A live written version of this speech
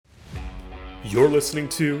You're listening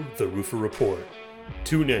to The Roofer Report.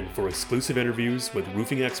 Tune in for exclusive interviews with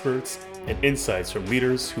roofing experts and insights from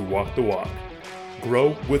leaders who walk the walk.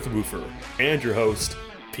 Grow with Roofer, and your host,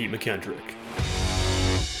 Pete McKendrick.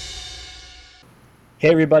 Hey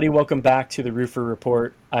everybody, welcome back to The Roofer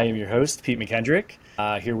Report. I am your host, Pete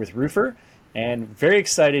McKendrick, here with Roofer, and very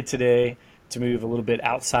excited today to move a little bit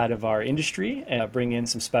outside of our industry and bring in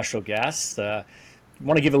some special guests. I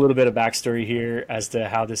want to give a little bit of backstory here as to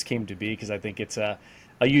how this came to be, because I think it's a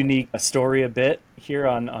unique story a bit here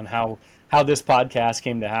on how this podcast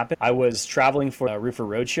came to happen. I was traveling for a Roofer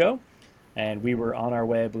Roadshow, and we were on our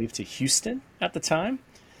way, I believe, to Houston at the time,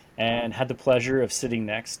 and had the pleasure of sitting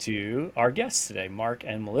next to our guests today, Mark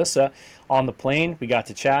and Melissa. On the plane, we got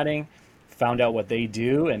to chatting, found out what they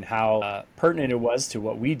do and how pertinent it was to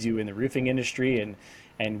what we do in the roofing industry,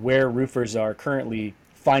 and where roofers are currently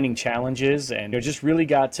finding challenges, and just really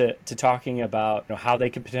got to talking about how they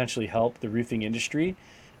could potentially help the roofing industry.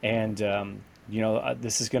 And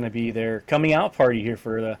this is going to be their coming out party here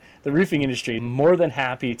for the roofing industry. More than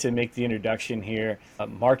happy to make the introduction here.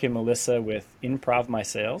 Mark and Melissa with Improv My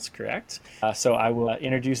Sales, correct? So I will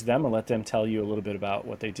introduce them and let them tell you a little bit about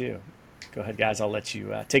what they do. Go ahead, guys. I'll let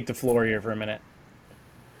you take the floor here for a minute.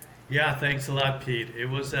 Yeah, thanks a lot, Pete. It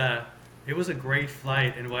was a great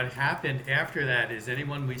flight, and what happened after that is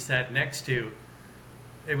anyone we sat next to,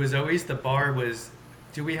 it was always the bar was,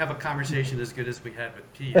 do we have a conversation as good as we had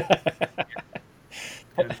with Pete?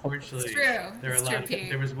 And unfortunately,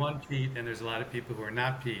 there was one Pete, and there's a lot of people who are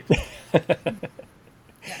not Pete.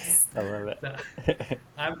 Yes. I love it. So,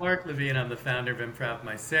 I'm Mark Levine. I'm the founder of Improv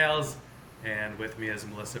My Sales, and with me is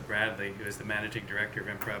Melissa Bradley, who is the managing director of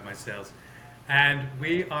Improv My Sales. And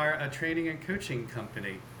we are a training and coaching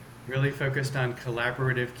company really focused on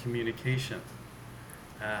collaborative communication.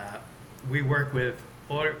 We work with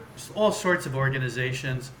all sorts of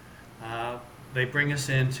organizations. They bring us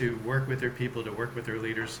in to work with their people, to work with their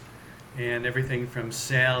leaders, and everything from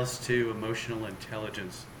sales to emotional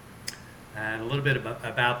intelligence. And a little bit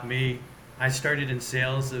about me. I started in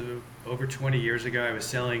sales over 20 years ago. I was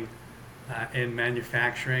selling in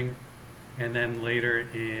manufacturing, and then later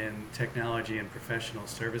in technology and professional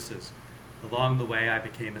services. Along the way, I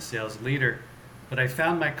became a sales leader, but I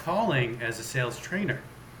found my calling as a sales trainer.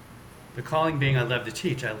 The calling being I love to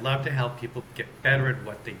teach. I love to help people get better at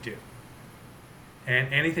what they do.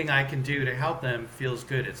 And anything I can do to help them feels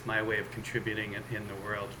good. It's my way of contributing in the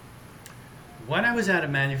world. When I was at a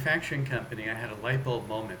manufacturing company, I had a light bulb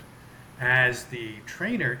moment as the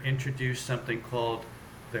trainer introduced something called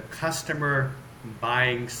the customer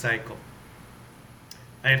buying cycle.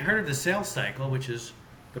 I had heard of the sales cycle, which is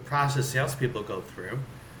the process salespeople go through.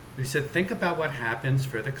 He said, think about what happens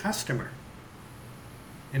for the customer.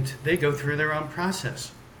 And they go through their own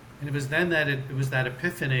process. And it was then that it was that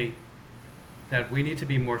epiphany that we need to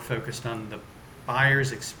be more focused on the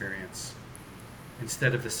buyer's experience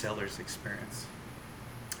instead of the seller's experience.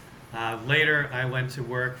 Later, I went to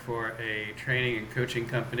work for a training and coaching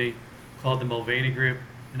company called the Mulvaney Group,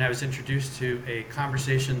 and I was introduced to a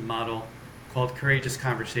conversation model called Courageous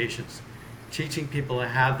Conversations, teaching people to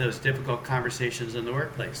have those difficult conversations in the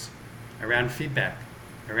workplace around feedback,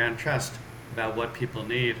 around trust, about what people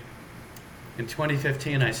need. In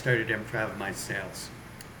 2015, I started Improv My Sales.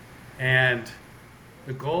 And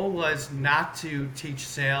the goal was not to teach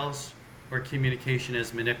sales or communication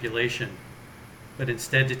as manipulation, but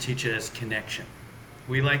instead to teach it as connection.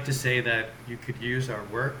 We like to say that you could use our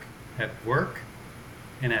work at work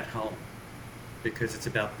and at home, because it's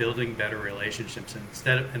about building better relationships.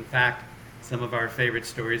 And in fact, some of our favorite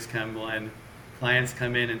stories come when clients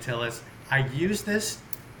come in and tell us, I used this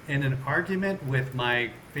in an argument with my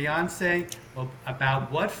fiance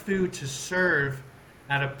about what food to serve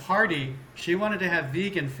at a party. She wanted to have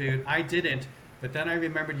vegan food. I didn't. But then I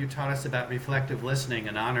remembered you taught us about reflective listening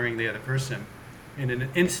and honoring the other person. In an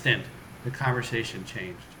instant, the conversation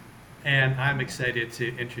changed. And I'm excited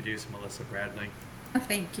to introduce Melissa Bradley.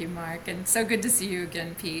 Thank you, Mark, and so good to see you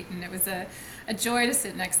again, Pete. And it was a joy to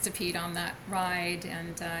sit next to Pete on that ride,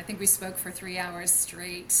 and I think we spoke for 3 hours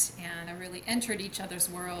straight, and I really entered each other's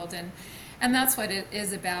world, and that's what it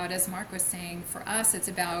is about. As Mark was saying, for us, it's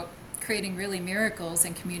about creating really miracles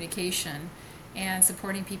in communication and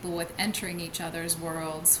supporting people with entering each other's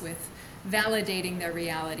worlds, with validating their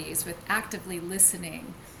realities, with actively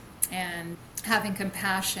listening and having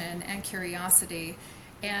compassion and curiosity.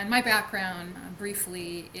 And my background,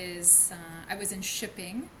 briefly, is I was in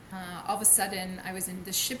shipping. All of a sudden, I was in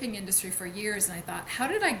the shipping industry for years, and I thought, how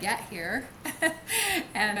did I get here?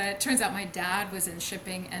 And it turns out my dad was in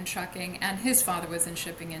shipping and trucking, and his father was in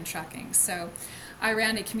shipping and trucking. So I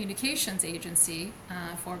ran a communications agency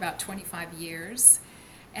for about 25 years.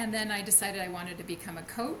 And then I decided I wanted to become a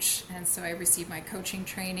coach. And so I received my coaching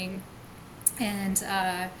training. And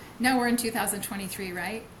now we're in 2023,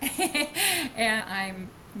 right? And I'm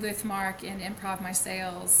with Mark in Improv My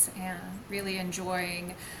Sales and really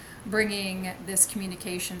enjoying bringing this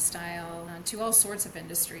communication style to all sorts of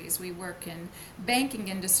industries. We work in banking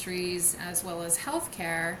industries as well as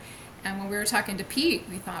healthcare. And when we were talking to Pete,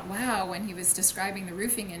 we thought, wow, when he was describing the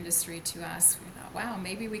roofing industry to us, we thought, wow,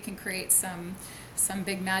 maybe we can create some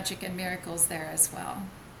big magic and miracles there as well.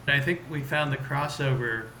 I think we found the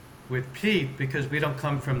crossover with Pete because we don't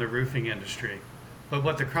come from the roofing industry. But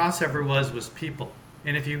what the crossover was people.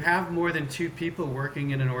 And if you have more than 2 people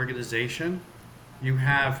working in an organization, you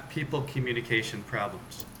have people communication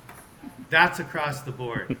problems. That's across the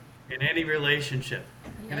board in any relationship.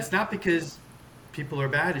 And it's not because people are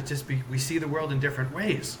bad, it's just we see the world in different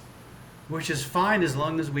ways, which is fine as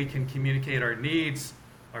long as we can communicate our needs,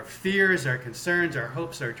 our fears, our concerns, our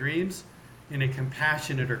hopes, our dreams in a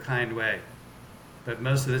compassionate or kind way. But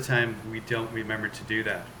most of the time we don't remember to do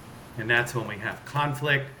that. And that's when we have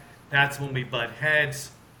conflict, that's when we butt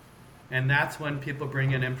heads, and that's when people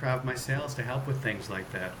bring in Improv My Sales to help with things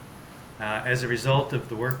like that. As a result of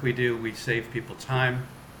the work we do, we save people time,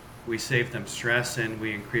 we save them stress, and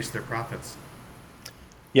we increase their profits.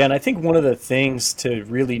 Yeah, and I think one of the things to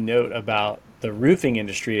really note about the roofing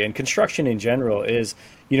industry and construction in general is,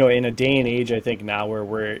 in a day and age, I think now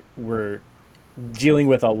where we're dealing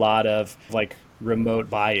with a lot of like remote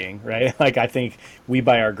buying, right? Like I think we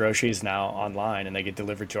buy our groceries now online and they get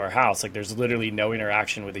delivered to our house. Like there's literally no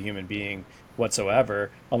interaction with a human being whatsoever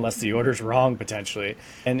unless the order's wrong potentially.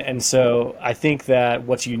 And so I think that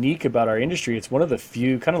what's unique about our industry, it's one of the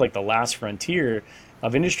few, kind of like the last frontier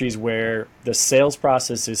of industries where the sales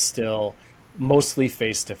process is still mostly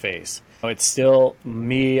face to face. It's still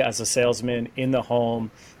me as a salesman in the home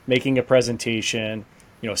making a presentation,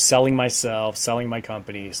 selling myself, selling my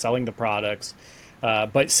company, selling the products,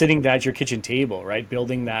 but sitting at your kitchen table, right?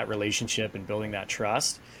 Building that relationship and building that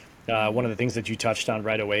trust. One of the things that you touched on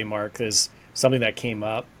right away, Mark, is something that came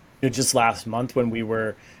up just last month when we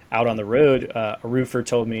were out on the road. A roofer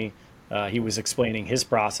told me he was explaining his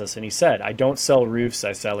process, and he said, I don't sell roofs,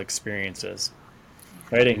 I sell experiences.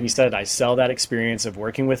 Right? And he said, I sell that experience of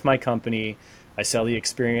working with my company. I sell the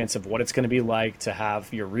experience of what it's going to be like to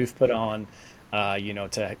have your roof put on,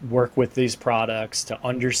 to work with these products, to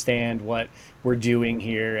understand what we're doing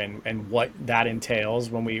here and what that entails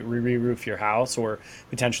when we re-roof your house or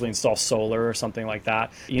potentially install solar or something like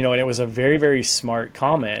that. And it was a very, very smart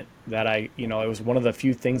comment that it was one of the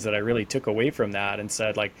few things that I really took away from that and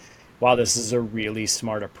said, like, wow, this is a really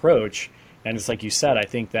smart approach. And it's like you said, I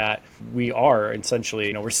think that we are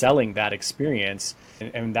essentially, we're selling that experience,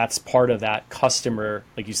 and that's part of that customer,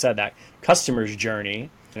 like you said, that customer's journey.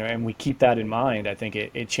 And we keep that in mind. I think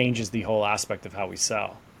it changes the whole aspect of how we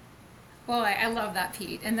sell. Well, I love that,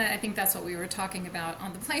 Pete. And I think that's what we were talking about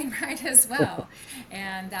on the plane ride as well.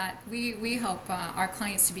 And that we help our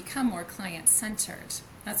clients to become more client-centered.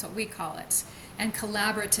 That's what we call it. And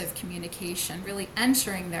collaborative communication, really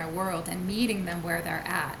entering their world and meeting them where they're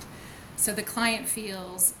at. So the client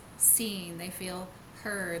feels seen, they feel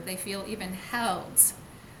heard, they feel even held.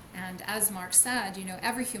 And as Mark said,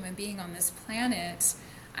 every human being on this planet,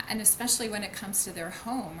 and especially when it comes to their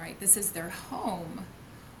home, right? This is their home,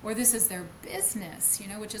 or this is their business,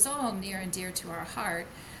 which is all near and dear to our heart.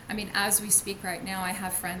 I mean, as we speak right now, I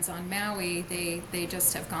have friends on Maui, they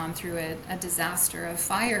just have gone through a disaster of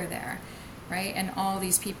fire there. Right? And all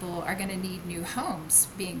these people are going to need new homes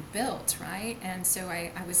being built, right? And so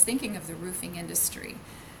I was thinking of the roofing industry.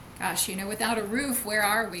 Gosh, without a roof, where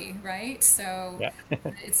are we, right? So yeah.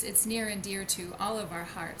 it's near and dear to all of our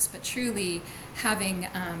hearts, but truly having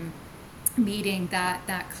meeting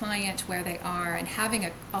that client where they are and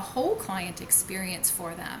having a whole client experience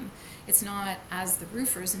for them. It's not, as the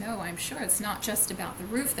roofers know, I'm sure, it's not just about the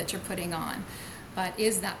roof that you're putting on, but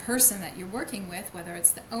is that person that you're working with, whether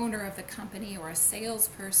it's the owner of the company or a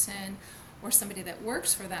salesperson or somebody that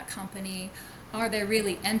works for that company, are they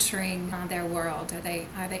really entering their world? Are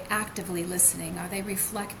they actively listening? Are they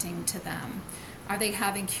reflecting to them? Are they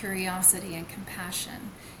having curiosity and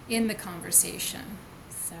compassion in the conversation?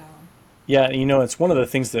 So yeah, it's one of the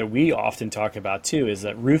things that we often talk about too, is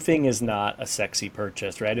that roofing is not a sexy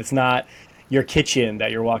purchase, right? It's not your kitchen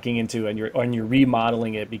that you're walking into and you're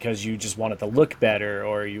remodeling it because you just want it to look better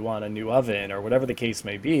or you want a new oven or whatever the case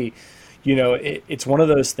may be. It's one of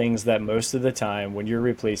those things that most of the time when you're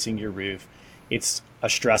replacing your roof, it's a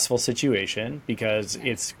stressful situation because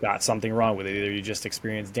it's got something wrong with it. Either you just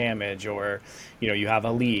experienced damage, or you have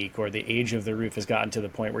a leak, or the age of the roof has gotten to the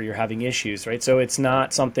point where you're having issues, right? So it's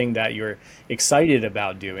not something that you're excited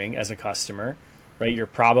about doing as a customer, right? You're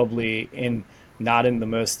probably not in the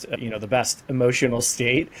most, the best emotional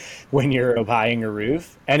state when you're buying a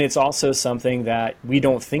roof. And it's also something that we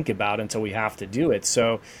don't think about until we have to do it.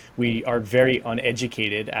 So we are very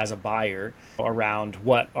uneducated as a buyer around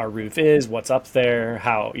what our roof is, what's up there,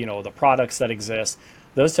 how, the products that exist,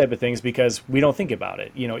 those type of things, because we don't think about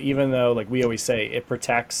it. Even though, like we always say, it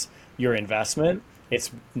protects your investment, it's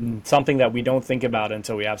something that we don't think about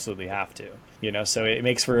until we absolutely have to. So it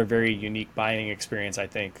makes for a very unique buying experience, I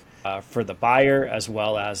think, for the buyer as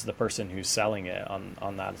well as the person who's selling it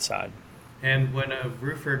on that side. And when a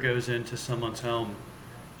roofer goes into someone's home,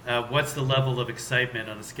 what's the level of excitement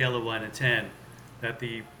on a scale of 1 to 10 that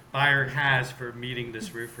the buyer has for meeting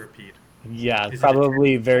this roofer, Pete? Yeah,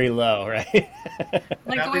 probably very low, right? Like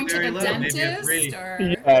Probably going to very the low, maybe a dentist, 3. or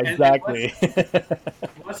Yeah, exactly.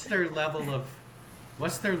 What's their level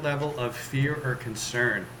of fear or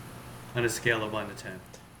concern on a scale of 1 to 10?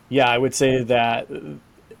 Yeah, I would say that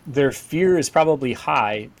their fear is probably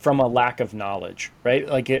high from a lack of knowledge, right?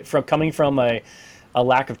 Like coming from a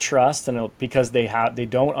lack of trust, and because they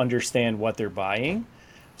don't understand what they're buying,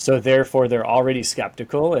 so therefore they're already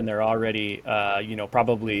skeptical, and they're already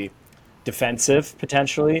probably defensive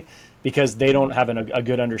potentially, because they don't have a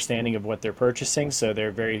good understanding of what they're purchasing. So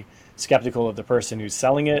they're very skeptical of the person who's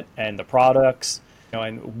selling it and the products.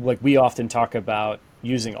 And like we often talk about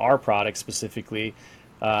using our product specifically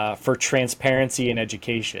for transparency and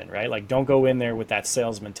education, right? Like, don't go in there with that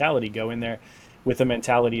sales mentality. Go in there with the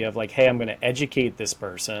mentality of like, hey, I'm going to educate this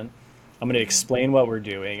person. I'm going to explain what we're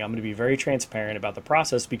doing. I'm going to be very transparent about the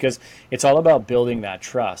process, because it's all about building that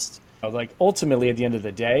trust. Like, ultimately, at the end of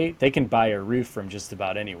the day, they can buy a roof from just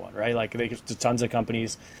about anyone, right? Like, there's tons of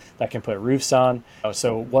companies that can put roofs on.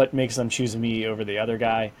 So what makes them choose me over the other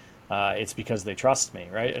guy? It's because they trust me,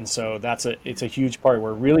 right? And so it's a huge part.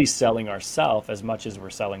 We're really selling ourselves as much as we're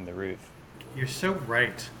selling the roof. You're so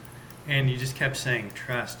right. And you just kept saying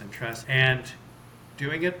trust and trust, and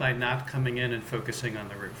doing it by not coming in and focusing on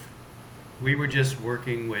the roof. We were just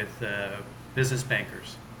working with business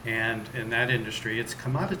bankers, and in that industry, it's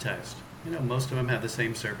commoditized. Most of them have the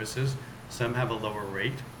same services. Some have a lower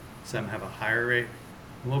rate, some have a higher rate.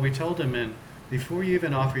 And what we told them, before you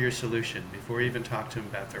even offer your solution, before you even talk to them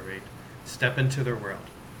about their rate, step into their world,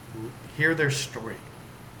 hear their story,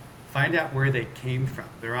 find out where they came from.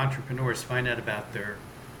 They're entrepreneurs. Find out about their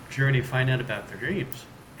journey, find out about their dreams.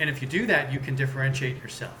 And if you do that, you can differentiate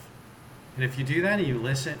yourself. And if you do that and you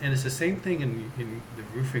listen, and it's the same thing in the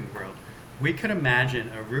roofing world. We could imagine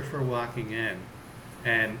a roofer walking in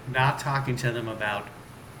and not talking to them about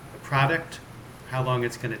the product, how long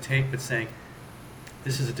it's going to take, but saying,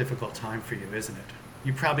 this is a difficult time for you, isn't it?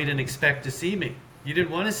 You probably didn't expect to see me. You didn't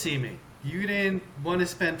want to see me. You didn't want to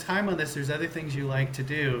spend time on this. There's other things you like to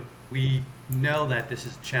do. We know that this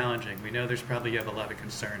is challenging. We know you have a lot of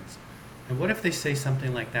concerns. And what if they say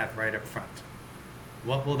something like that right up front?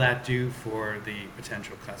 What will that do for the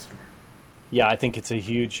potential customer? Yeah, I think it's a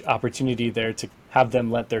huge opportunity there to have them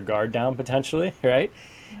let their guard down potentially, right?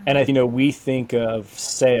 And we think of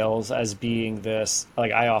sales as being this,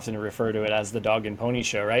 like I often refer to it as the dog and pony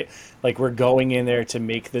show, right? Like, we're going in there to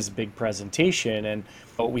make this big presentation, and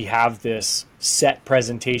we have this set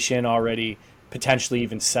presentation already potentially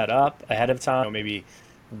even set up ahead of time, maybe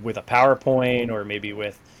with a PowerPoint, or maybe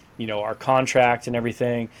with, our contract and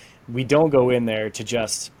everything. We don't go in there to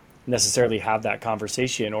just necessarily have that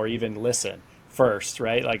conversation or even listen first,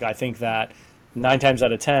 right? Like, I think that 9 times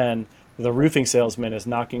out of 10, the roofing salesman is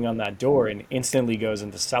knocking on that door and instantly goes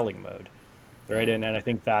into selling mode, right? And I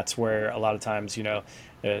think that's where a lot of times,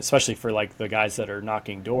 especially for like the guys that are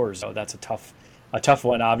knocking doors, that's a tough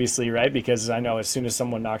one, obviously, right? Because I know as soon as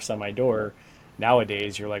someone knocks on my door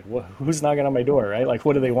nowadays, you're like, who's knocking on my door, right? Like,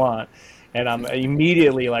 what do they want? And I'm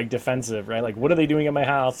immediately like defensive, right? Like, what are they doing at my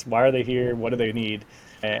house? Why are they here? What do they need?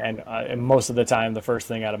 And most of the time, the first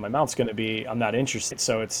thing out of my mouth is going to be, I'm not interested.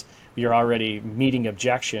 So you're already meeting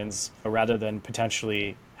objections rather than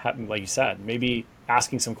potentially, like you said, maybe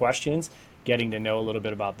asking some questions, getting to know a little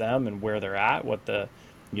bit about them and where they're at, what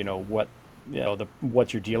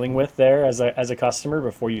you're dealing with there as a customer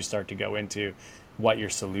before you start to go into what your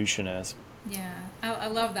solution is. Yeah, I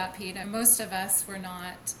love that, Pete. And most of us were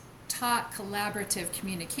not taught collaborative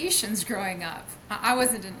communications growing up. I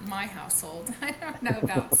wasn't in my household. I don't know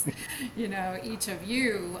about, each of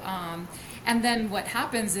you. And then what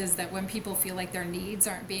happens is that when people feel like their needs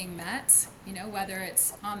aren't being met, whether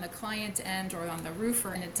it's on the client end or on the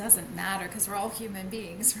roofer, and it doesn't matter because we're all human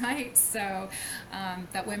beings, right? So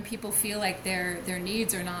that when people feel like their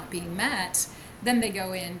needs are not being met, then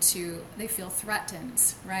they feel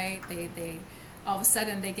threatened, right? They all of a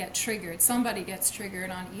sudden they get triggered. Somebody gets triggered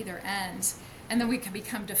on either end, and then we can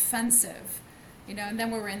become defensive, and then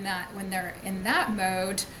when they're in that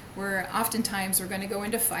mode, we're going to go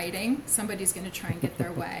into fighting. Somebody's going to try and get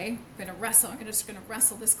their way. I'm going to wrestle. I'm just going to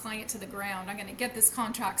wrestle this client to the ground. I'm going to get this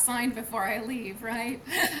contract signed before I leave, right?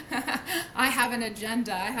 I have an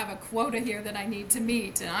agenda. I have a quota here that I need to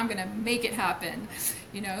meet, and I'm going to make it happen.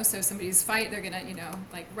 So somebody's fight, they're going to,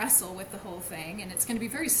 wrestle with the whole thing, and it's going to be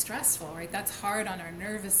very stressful, right? That's hard on our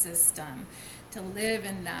nervous system to live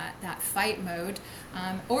in that fight mode,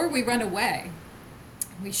 or we run away.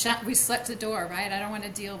 We shut the door, right? I don't want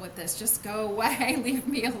to deal with this. Just go away. Leave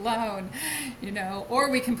me alone,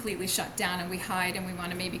 Or we completely shut down and we hide and we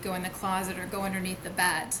want to maybe go in the closet or go underneath the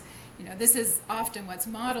bed. This is often what's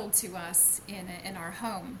modeled to us in our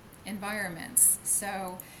home environments.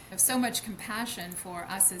 So we have so much compassion for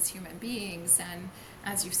us as human beings. And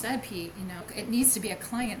as you said, Pete, it needs to be a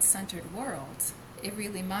client-centered world. It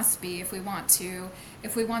really must be if we want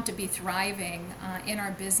to be thriving in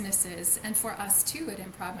our businesses, and for us too at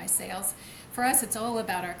Improv My Sales. For us, it's all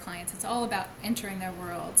about our clients. It's all about entering their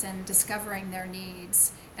worlds and discovering their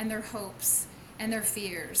needs and their hopes and their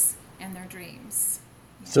fears and their dreams.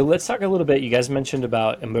 So let's talk a little bit. You guys mentioned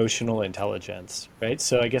about emotional intelligence, right?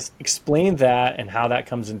 So I guess explain that and how that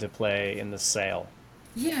comes into play in the sale.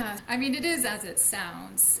 Yeah, it is as it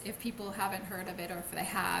sounds. If people haven't heard of it, or if they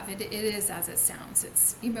have, it is as it sounds.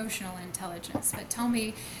 It's emotional intelligence. But tell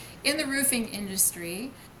me, in the roofing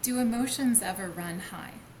industry, do emotions ever run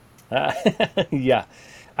high? Yeah,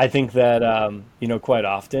 I think that, quite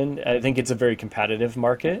often, I think it's a very competitive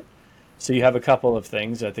market. So you have a couple of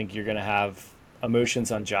things. I think you're going to have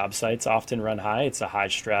emotions on job sites often run high. It's a high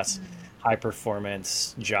stress, high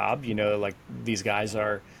performance job. Like these guys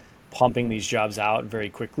are pumping these jobs out very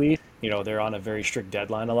quickly. They're on a very strict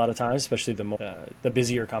deadline a lot of times, especially the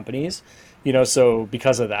busier companies. So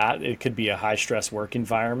because of that, it could be a high stress work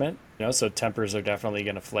environment. So tempers are definitely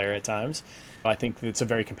going to flare at times. I think it's a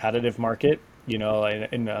very competitive market.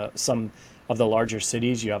 In some of the larger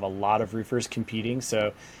cities, you have a lot of roofers competing.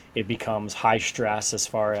 So it becomes high stress as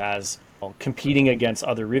far as competing against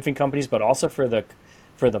other roofing companies, but also for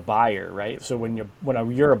the buyer, right? So when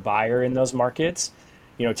you're a buyer in those markets,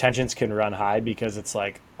 tensions can run high because it's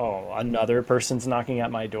like, oh, another person's knocking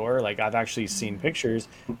at my door. Like I've actually seen pictures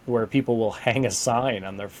where people will hang a sign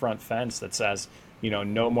on their front fence that says,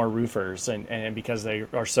 no more roofers. And because they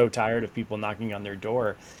are so tired of people knocking on their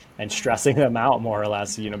door and stressing them out more or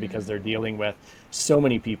less, because they're dealing with so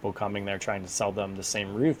many people coming there trying to sell them the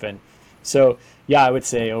same roof. And so, yeah, I would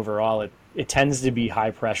say overall, it tends to be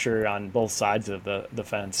high pressure on both sides of the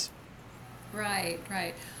fence. Right.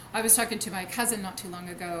 I was talking to my cousin not too long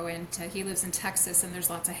ago, and he lives in Texas, and there's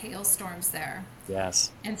lots of hailstorms there.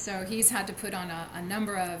 Yes. And so he's had to put on a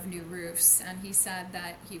number of new roofs, and he said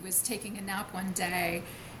that he was taking a nap one day,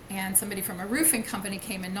 and somebody from a roofing company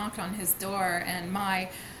came and knocked on his door, and my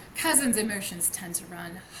cousin's emotions tend to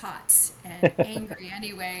run hot and angry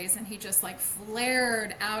anyways, and he just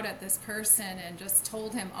flared out at this person and just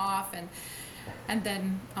told him off, and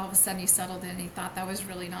then all of a sudden he settled in and he thought that was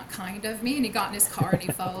really not kind of me, and he got in his car and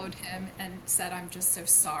he followed him and said, I'm just so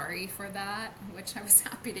sorry for that, which I was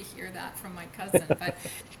happy to hear that from my cousin. But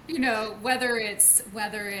whether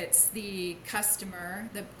it's the customer,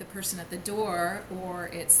 the person at the door, or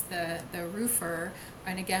it's the roofer,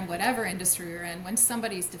 and again, whatever industry you're in, when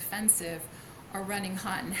somebody's defensive or running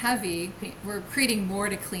hot and heavy, we're creating more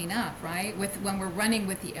to clean up, right? When we're running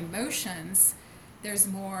with the emotions, there's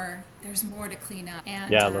more to clean up.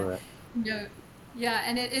 And yeah, I love that. Yeah,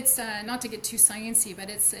 and it's not to get too sciencey, but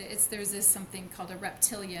there's this something called a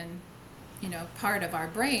reptilian, part of our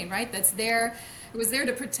brain, right? That's there. It was there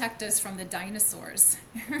to protect us from the dinosaurs,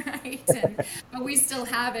 right? But we still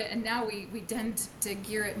have it, and now we tend to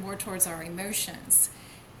gear it more towards our emotions.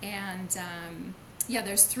 And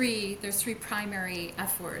there's three primary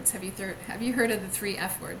F words. Have you heard of the three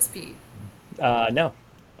F words, Pete? No.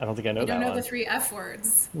 I don't think I know that. You don't know one. the three F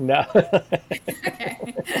words? No.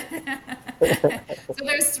 Okay. So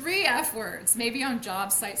there's three F words. Maybe on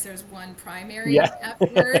job sites there's one primary Yeah.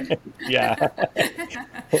 F word. Yeah.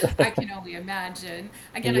 I can only imagine.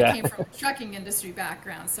 Again, I Yeah. came from a trucking industry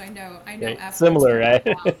background, so I know Right. F words Similar, very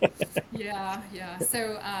right? well. Yeah, yeah.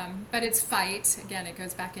 So, but it's fight. Again, it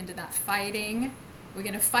goes back into that fighting. We're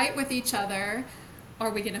going to fight with each other. Are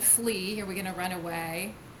we going to flee? Are we going to run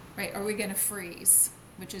away? Right? Are we going to freeze,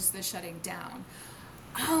 which is the shutting down?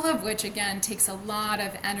 All of which, again, takes a lot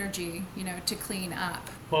of energy, to clean up.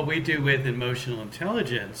 What we do with emotional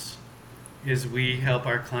intelligence is we help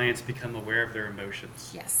our clients become aware of their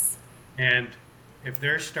emotions. Yes. And if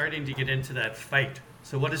they're starting to get into that fight,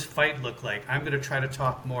 so what does fight look like? I'm going to try to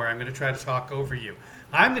talk more. I'm going to try to talk over you.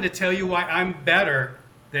 I'm going to tell you why I'm better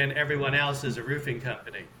than everyone else as a roofing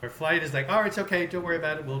company. Or flight is like, oh, it's okay. Don't worry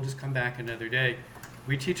about it. We'll just come back another day.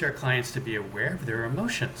 We teach our clients to be aware of their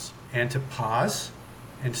emotions and to pause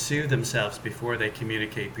and soothe themselves before they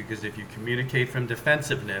communicate. Because if you communicate from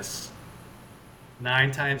defensiveness,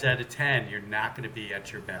 9 times out of 10, you're not going to be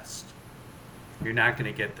at your best. You're not going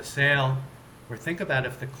to get the sale. Or think about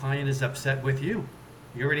if the client is upset with you.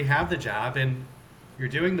 You already have the job and you're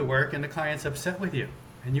doing the work and the client's upset with you.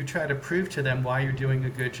 And you try to prove to them why you're doing a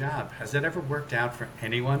good job. Has that ever worked out for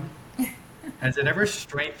anyone? Has it ever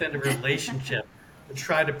strengthened a relationship to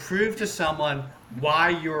try to prove to someone why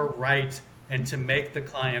you're right and to make the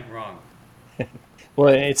client wrong? Well,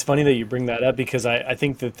 it's funny that you bring that up because I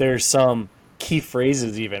think that there's some key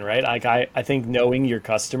phrases even, right? Like I think knowing your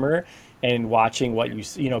customer and watching what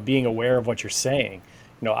being aware of what you're saying.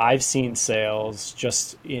 I've seen sales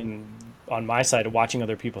just on my side of watching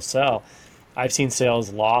other people sell. I've seen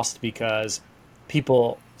sales lost because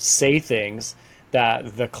people say things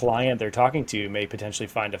that the client they're talking to may potentially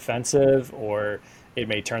find offensive, or it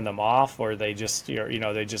may turn them off, or they just,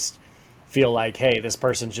 they just feel like, hey, this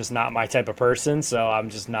person's just not my type of person, so I'm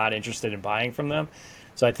just not interested in buying from them.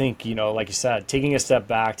 So I think, like you said, taking a step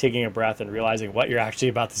back, taking a breath, and realizing what you're actually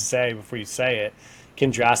about to say before you say it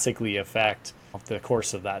can drastically affect the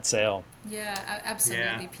course of that sale. Yeah, absolutely,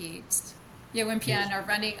 Yeah. Pete. Yeah, when people are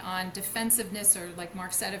running on defensiveness, or like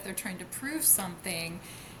Mark said, if they're trying to prove something,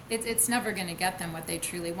 it's never going to get them what they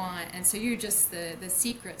truly want. And so you just, the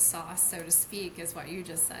secret sauce, so to speak, is what you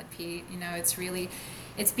just said, Pete.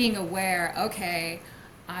 It's being aware, okay,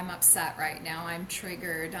 I'm upset right now, I'm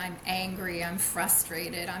triggered, I'm angry, I'm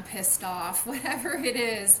frustrated, I'm pissed off, whatever it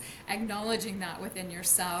is, acknowledging that within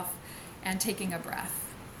yourself and taking a breath.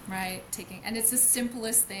 Right, and it's the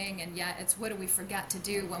simplest thing, and yet it's what do we forget to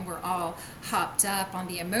do when we're all hopped up on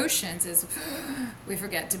the emotions is we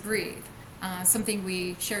forget to breathe. Something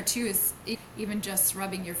we share too is even just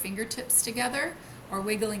rubbing your fingertips together or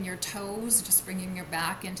wiggling your toes, just bringing your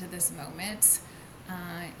back into this moment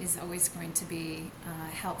is always going to be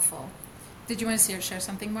helpful. Did you want to share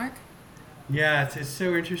something, Mark? Yeah, it's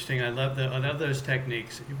so interesting. I love those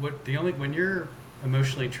techniques. When you're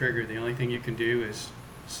emotionally triggered, the only thing you can do is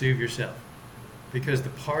soothe yourself, because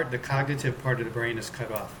the cognitive part of the brain is cut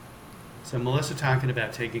off. So Melissa talking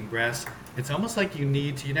about taking breaths, it's almost like you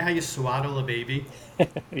need to, how you swaddle a baby?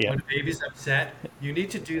 Yeah. When a baby's upset, you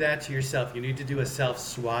need to do that to yourself. You need to do a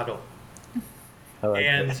self-swaddle. I like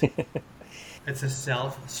And that. it's a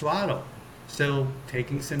self-swaddle. So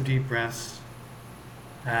taking some deep breaths,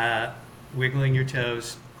 wiggling your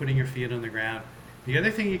toes, putting your feet on the ground. The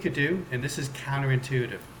other thing you could do, and this is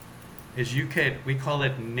counterintuitive, is we call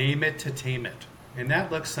it name it to tame it. And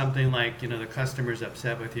that looks something like, the customer's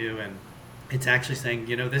upset with you and it's actually saying,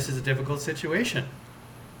 this is a difficult situation.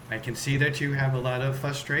 I can see that you have a lot of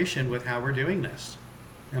frustration with how we're doing this.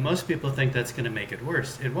 Now, most people think that's going to make it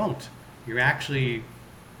worse. It won't. You're actually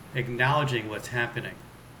acknowledging what's happening.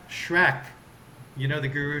 Shrek, the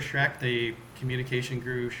guru Shrek, the communication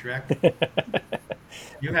guru Shrek?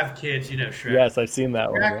 You have kids, Shrek. Yes, I've seen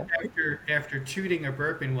that one. Shrek, Yeah. after tooting or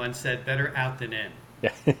burping once, said, better out than in.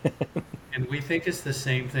 Yeah. And we think it's the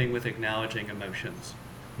same thing with acknowledging emotions.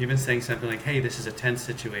 Even saying something like, hey, this is a tense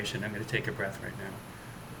situation. I'm going to take a breath right now.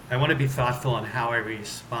 I want to be thoughtful on how I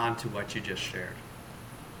respond to what you just shared.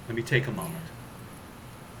 Let me take a moment.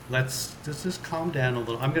 Let's just calm down a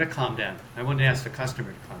little. I'm going to calm down. I wouldn't ask the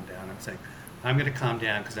customer to calm down. I'm saying, I'm going to calm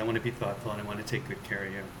down because I want to be thoughtful and I want to take good care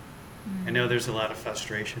of you. I know there's a lot of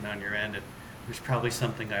frustration on your end, and there's probably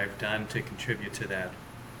something I've done to contribute to that.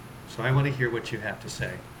 So I want to hear what you have to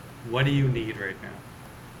say. What do you need right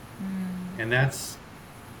now? And that's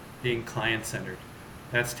being client-centered.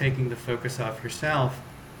 That's taking the focus off yourself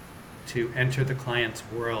to enter the client's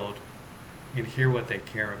world and hear what they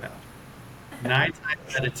care about. 9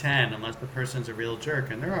 times out of 10, unless the person's a real jerk,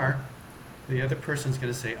 and there are, the other person's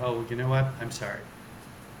going to say, oh, you know what? I'm sorry.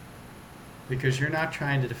 because you're not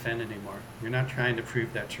trying to defend anymore. You're not trying to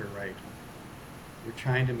prove that you're right. You're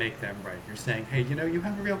trying to make them right. You're saying, hey, you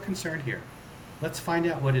have a real concern here. Let's find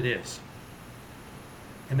out what it is.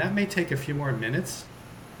 And that may take a few more minutes,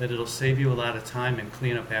 but it'll save you a lot of time and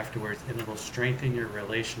clean up afterwards, and it'll strengthen your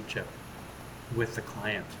relationship with the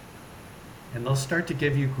client. And they'll start to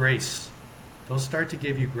give you grace. They'll start to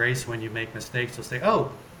give you grace when you make mistakes. They'll say,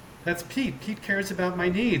 oh, that's Pete. Pete cares about my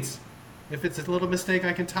needs. If it's a little mistake,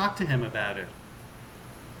 I can talk to him about it.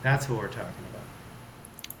 That's what we're talking about.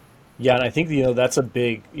 Yeah, and I think that's a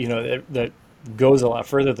big that goes a lot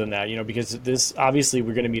further than that, because this obviously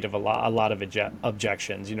we're going to meet a lot of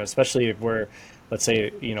objections, especially if we're, let's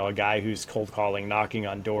say, a guy who's cold calling, knocking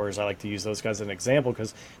on doors. I like to use those guys as an example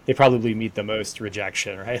because they probably meet the most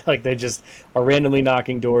rejection, right? Like they just are randomly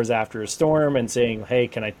knocking doors after a storm and saying, hey,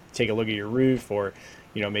 can I take a look at your roof? Or,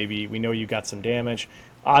 maybe we know you got some damage.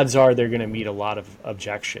 Odds are they're going to meet a lot of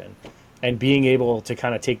objection. And being able to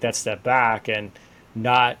kind of take that step back and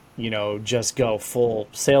not, just go full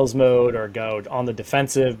sales mode or go on the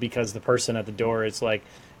defensive because the person at the door is like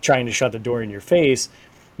trying to shut the door in your face,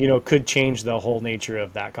 could change the whole nature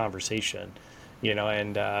of that conversation,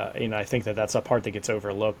 and I think that's a part that gets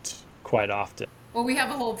overlooked quite often. Well, we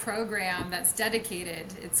have a whole program that's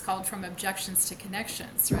dedicated. It's called From Objections to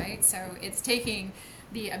Connections, right? So it's taking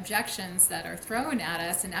the objections that are thrown at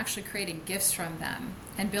us and actually creating gifts from them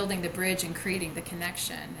and building the bridge and creating the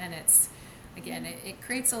connection. And it's, again, it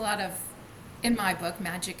creates a lot of, in my book,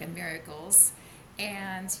 magic and miracles.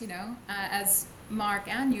 And, as Mark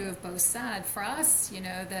and you have both said, for us,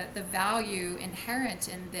 the value inherent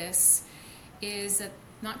in this is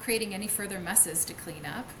not creating any further messes to clean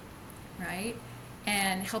up, right?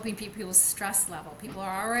 And helping people's stress level. People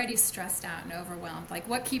are already stressed out and overwhelmed. Like,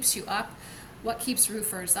 what keeps you up? What keeps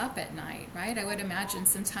roofers up at night, right? I would imagine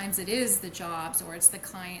sometimes it is the jobs or it's the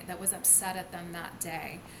client that was upset at them that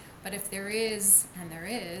day. But if there is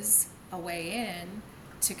a way in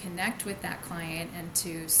to connect with that client and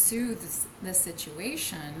to soothe the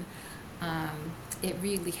situation, it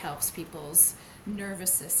really helps people's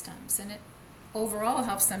nervous systems, and it overall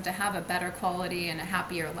helps them to have a better quality and a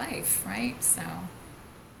happier life, right? So.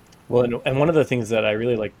 Well, and one of the things that I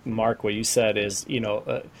really like, Mark, what you said is,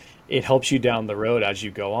 it helps you down the road as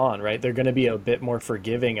you go on, right? They're going to be a bit more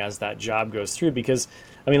forgiving as that job goes through because,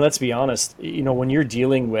 let's be honest, when you're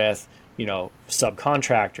dealing with,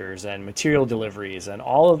 subcontractors and material deliveries and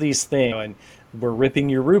all of these things, and we're ripping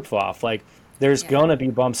your roof off, like there's going to be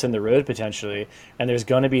bumps in the road potentially, and there's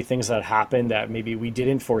going to be things that happen that maybe we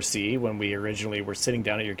didn't foresee when we originally were sitting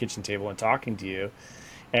down at your kitchen table and talking to you.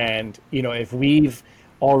 And, if we've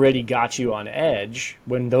already got you on edge,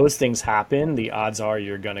 when those things happen, the odds are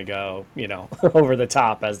you're going to go, over the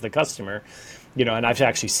top as the customer, and I've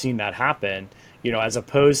actually seen that happen, as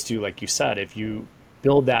opposed to, like you said, if you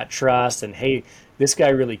build that trust and, hey, this guy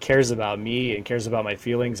really cares about me and cares about my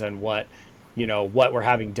feelings and what we're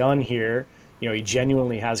having done here. He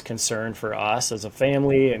genuinely has concern for us as a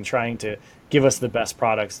family and trying to give us the best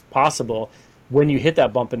products possible. When you hit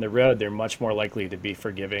that bump in the road, they're much more likely to be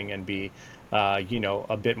forgiving and be,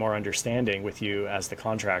 a bit more understanding with you as the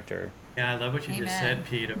contractor. Yeah, I love what you Amen. just said,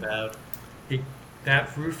 Pete, about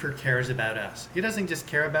that roofer cares about us. He doesn't just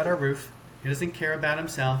care about our roof. He doesn't care about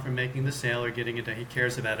himself or making the sale or getting it done. He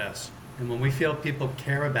cares about us. And when we feel people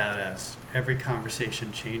care about us, every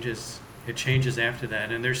conversation changes. It changes after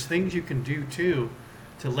that. And there's things you can do, too,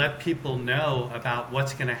 to let people know about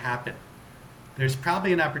what's going to happen. There's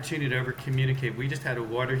probably an opportunity to over-communicate. We just had a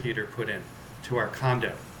water heater put in to our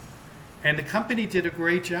condo. And the company did a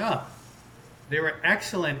great job. They were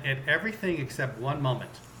excellent at everything except one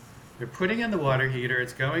moment. They're putting in the water heater.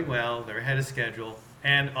 It's going well. They're ahead of schedule.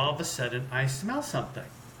 And all of a sudden, I smell something.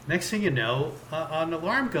 Next thing you know, an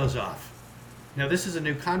alarm goes off. Now, this is a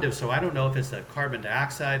new condo, so I don't know if it's a carbon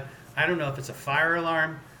dioxide. I don't know if it's a fire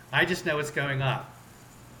alarm. I just know it's going off.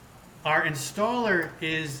 Our installer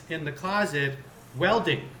is in the closet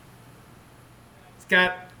welding. He's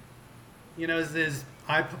got, his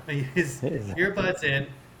earbuds in.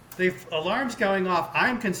 The alarm's going off.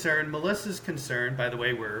 I'm concerned. Melissa's concerned. By the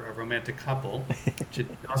way, we're a romantic couple.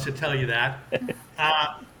 I should tell you that.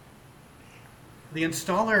 The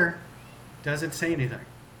installer doesn't say anything.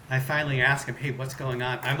 I finally ask him, hey, what's going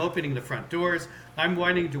on? I'm opening the front doors. I'm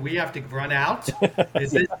wondering, do we have to run out?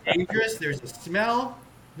 Is this dangerous? There's a smell.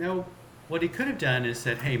 No. What he could have done is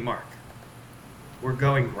said, hey, Mark, we're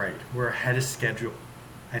going great. We're ahead of schedule.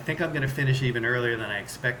 I think I'm going to finish even earlier than I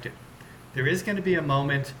expected. There is going to be a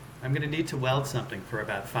moment I'm going to need to weld something for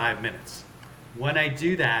about 5 minutes. When I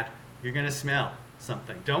do that, you're going to smell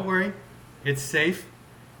something. Don't worry. It's safe.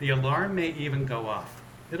 The alarm may even go off.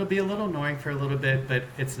 It'll be a little annoying for a little bit, but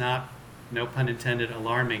it's not, no pun intended,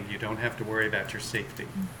 alarming. You don't have to worry about your safety.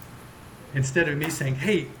 Instead of me saying,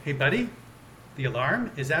 hey, buddy, the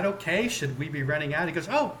alarm, is that okay? Should we be running out? He goes,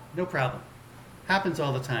 oh, no problem. Happens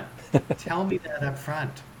all the time. Tell me that up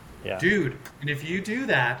front. Yeah. Dude, and if you do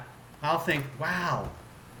that, I'll think, wow,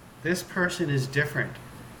 this person is different.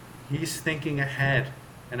 He's thinking ahead.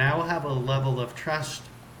 And I will have a level of trust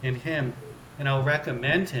in him, and I'll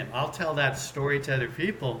recommend him. I'll tell that story to other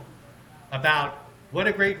people about what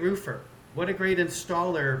a great roofer, what a great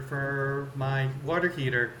installer for my water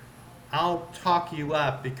heater. I'll talk you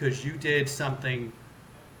up because you did something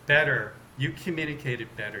better. You communicated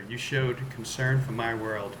better. You showed concern for my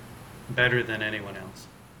world better than anyone else.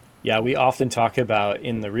 Yeah, we often talk about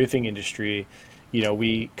in the roofing industry,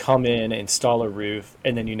 we come in, install a roof,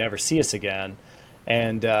 and then you never see us again.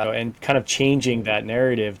 And kind of changing that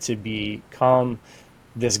narrative to become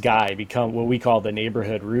this guy, become what we call the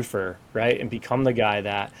neighborhood roofer, right? And become the guy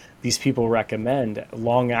that these people recommend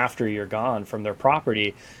long after you're gone from their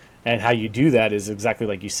property. And how you do that is exactly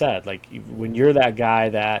like you said, like when you're that guy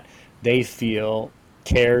that they feel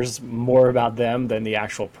cares more about them than the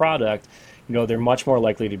actual product, they're much more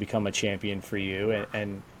likely to become a champion for you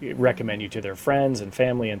and recommend you to their friends and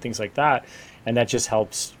family and things like that. And that just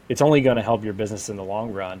helps. It's only going to help your business in the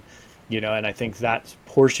long run, and I think that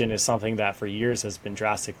portion is something that for years has been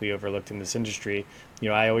drastically overlooked in this industry.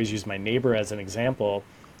 I always use my neighbor as an example.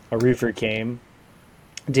 A roofer came,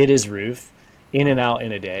 did his roof in and out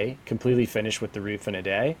in a day, completely finished with the roof in a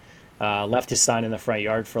day, left his sign in the front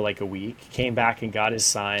yard for like a week, came back and got his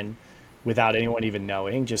sign without anyone even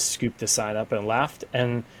knowing, just scooped the sign up and left,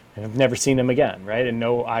 and I've never seen him again, right? And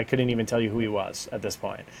no, I couldn't even tell you who he was at this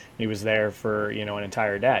point. He was there for, an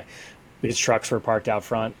entire day. His trucks were parked out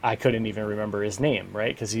front. I couldn't even remember his name,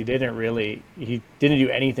 right? Because he didn't do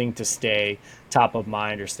anything to stay top of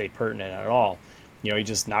mind or stay pertinent at all. He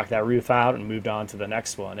just knocked that roof out and moved on to the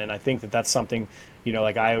next one. And I think that that's something,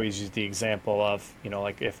 like I always use the example of,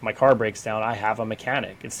 like if my car breaks down, I have a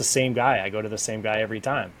mechanic. It's the same guy. I go to the same guy every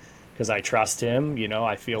time because I trust him.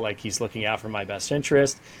 I feel like he's looking out for my best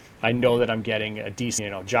interest. I know that I'm getting a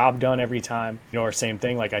decent, job done every time. Or same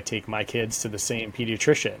thing, like I take my kids to the same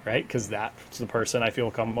pediatrician, right? Because that's the person I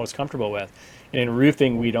feel most comfortable with. And in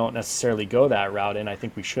roofing, we don't necessarily go that route, and I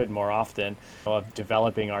think we should more often, of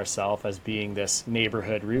developing ourselves as being this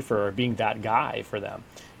neighborhood roofer or being that guy for them.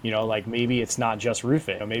 Like maybe it's not just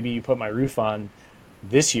roofing. Maybe you put my roof on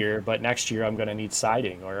this year, but next year I'm going to need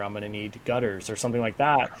siding or I'm going to need gutters or something like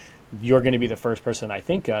that. You're going to be the first person I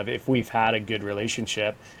think of if we've had a good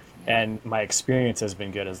relationship and my experience has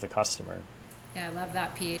been good as the customer. Yeah, I love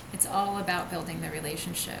that, Pete. It's all about building the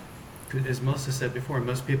relationship. As Melissa said before,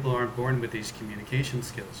 most people aren't born with these communication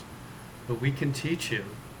skills, but we can teach you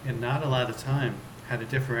in not a lot of time how to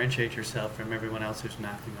differentiate yourself from everyone else who's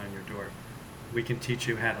knocking on your door. We can teach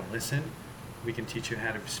you how to listen. We can teach you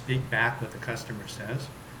how to speak back what the customer says.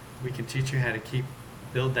 We can teach you how to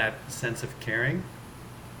build that sense of caring,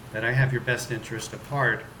 that I have your best interest at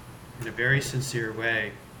heart in a very sincere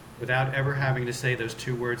way without ever having to say those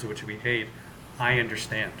two words which we hate, I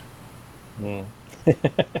understand. Mm.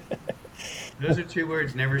 Those are two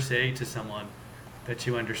words never say to someone that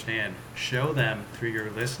you understand. Show them through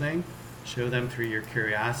your listening, show them through your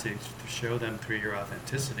curiosity, show them through your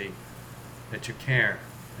authenticity that you care,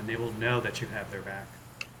 and they will know that you have their back.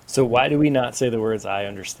 So why do we not say the words I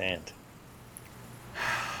understand?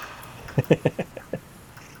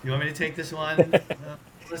 You want me to take this one,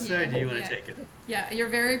 Melissa, or do you want to take it? Yeah, you're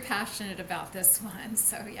very passionate about this one,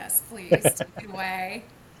 so yes, please take it away.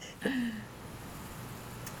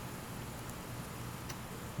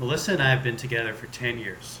 Melissa and I have been together for 10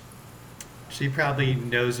 years. She probably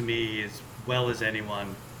knows me as well as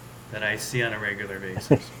anyone that I see on a regular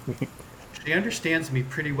basis. She understands me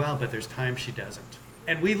pretty well, but there's times she doesn't.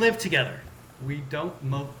 And we live together. We don't,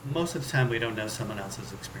 most of the time we don't know someone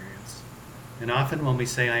else's experience. And often when we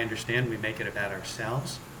say I understand, we make it about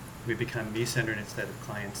ourselves. We become me-centered instead of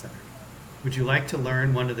client-centered. Would you like to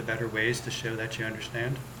learn one of the better ways to show that you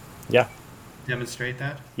understand? Yeah. Demonstrate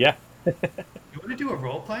that? Yeah. You want to do a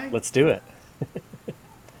role play? Let's do it.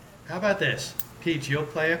 How about this? Pete, you'll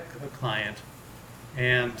play a client,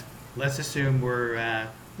 and let's assume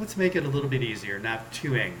let's make it a little bit easier, not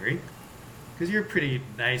too angry, because you're a pretty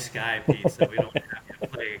nice guy, Pete, so we don't have to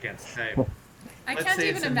play against type. I Let's can't say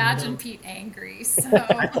even it's a imagine no- Pete angry, so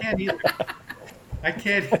I can't either. I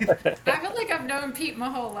can't either. I feel like I've known Pete my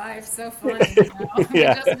whole life. So funny, you know?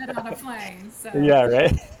 Yeah. We just met on a plane, so Yeah,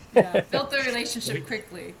 right? yeah, built the relationship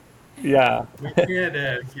quickly. Yeah. We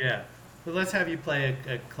can't, yeah. But let's have you play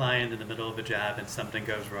a client in the middle of a job and something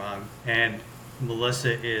goes wrong, and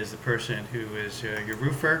Melissa is the person who is your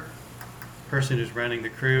roofer, person who's running the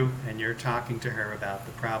crew, and you're talking to her about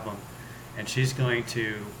the problem. And she's going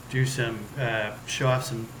to do show off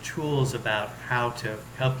some tools about how to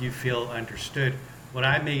help you feel understood. What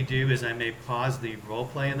I may do is I may pause the role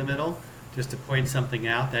play in the middle just to point something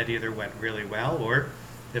out that either went really well, or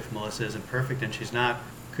if Melissa isn't perfect and she's not,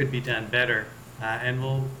 could be done better. And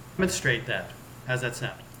we'll demonstrate that. How's that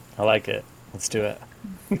sound? I like it. Let's do it.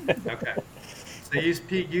 Okay. So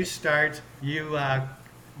Pete, you start. You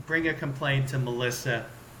bring a complaint to Melissa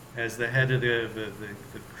as the head of the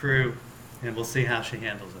crew, and we'll see how she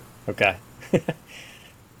handles it. Okay.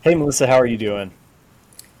 Hey, Melissa, how are you doing?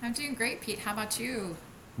 I'm doing great, Pete. How about you?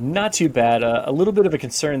 Not too bad. A little bit of a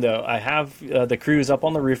concern, though. I have the crews up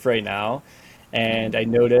on the roof right now, and I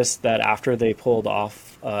noticed that after they pulled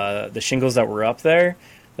off the shingles that were up there,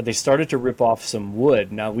 that they started to rip off some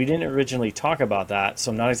wood. Now, we didn't originally talk about that,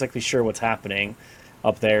 so I'm not exactly sure what's happening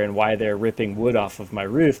up there and why they're ripping wood off of my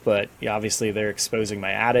roof, but yeah, obviously they're exposing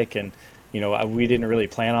my attic, and we didn't really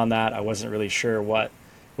plan on that. I wasn't really sure what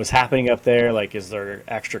was happening up there. Like, is there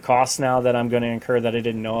extra costs now that I'm going to incur that I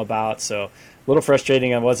didn't know about? So a little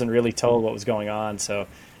frustrating. I wasn't really told what was going on, so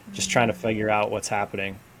just trying to figure out what's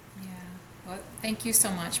happening. Yeah. Well, thank you so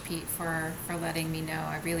much, Pete, for letting me know.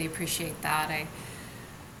 I really appreciate that.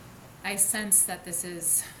 I sense that this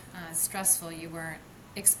is stressful. You weren't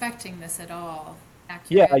expecting this at all.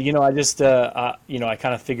 Yeah, Accurate? I just, I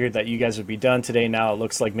kind of figured that you guys would be done today. Now it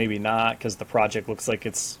looks like maybe not, because the project looks like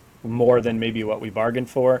it's more than maybe what we bargained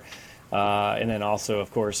for. And then also,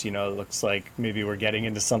 of course, it looks like maybe we're getting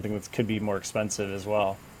into something that could be more expensive as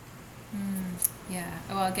well. Yeah.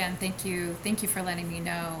 Well, again, thank you. Thank you for letting me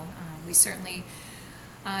know. We certainly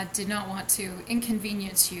did not want to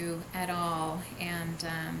inconvenience you at all. And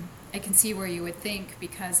I can see where you would think,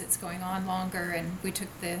 because it's going on longer and we took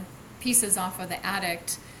the pieces off of the attic,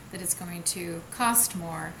 that it's going to cost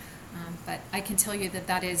more. But I can tell you that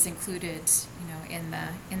that is included,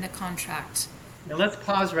 in the contract. Now let's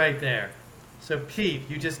pause right there. So Pete,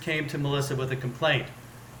 you just came to Melissa with a complaint.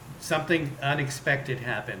 Something unexpected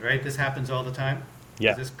happened, right? This happens all the time?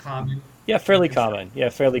 Yeah. Is this common? Yeah, fairly common. Yeah,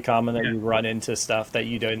 fairly common that Yeah. you run into stuff that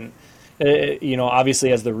you didn't.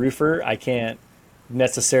 Obviously, as the roofer, I can't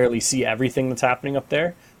necessarily see everything that's happening up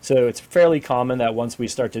there. So it's fairly common that once we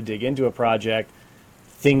start to dig into a project,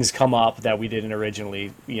 things come up that we didn't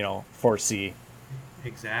originally, foresee.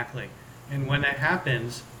 Exactly. And when that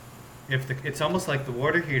happens, it's almost like the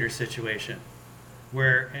water heater situation,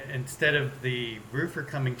 where instead of the roofer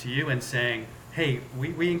coming to you and saying, hey,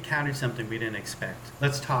 we encountered something we didn't expect.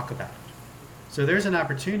 Let's talk about it. So there's an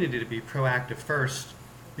opportunity to be proactive first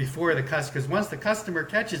before the customer, because once the customer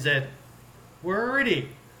catches it, you're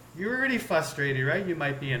already frustrated, right? You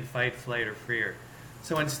might be in fight, flight, or freer.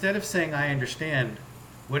 So instead of saying, I understand,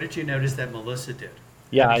 what did you notice that Melissa did?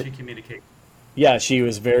 Yeah, How did she communicate? Yeah, she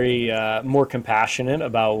was very more compassionate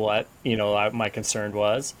about what my concern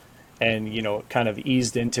was, and kind of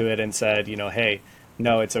eased into it and said, hey,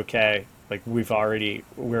 no, it's okay. Like,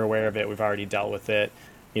 we're aware of it. We've already dealt with it.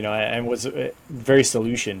 And was very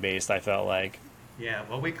solution based. I felt like. Yeah,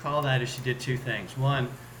 what we call that is she did two things. One,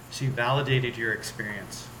 she validated your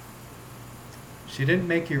experience. She didn't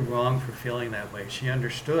make you wrong for feeling that way. She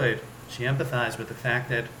understood. She empathized with the fact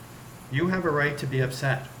that you have a right to be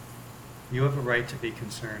upset. You have a right to be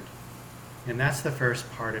concerned. And that's the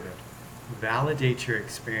first part of it. Validate your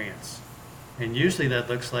experience. And usually that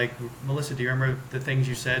looks like, Melissa, do you remember the things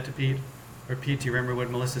you said to Pete? Or Pete, do you remember what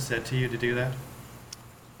Melissa said to you to do that?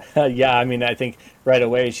 Yeah, I mean, I think right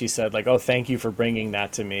away she said, like, oh, thank you for bringing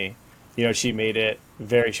that to me. She made it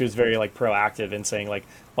she was very like proactive in saying, like,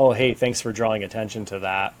 oh, hey, thanks for drawing attention to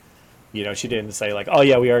that. She didn't say, like, oh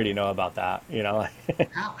yeah, we already know about that.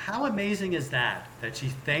 How amazing is that she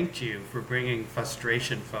thanked you for bringing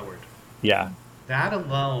frustration forward? Yeah. That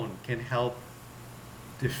alone can help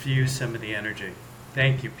diffuse some of the energy.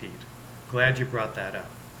 Thank you, Pete. Glad you brought that up.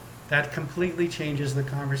 That completely changes the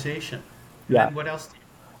conversation. Yeah. And what else?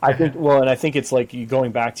 I think it's like you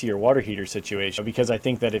going back to your water heater situation, because I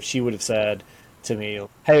think that if she would have said to me,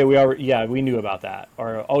 hey, we knew about that,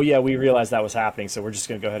 or, oh yeah, we realized that was happening, so we're just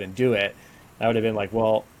going to go ahead and do it, I would have been like,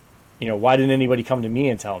 well, why didn't anybody come to me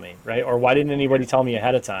and tell me, right? Or why didn't anybody tell me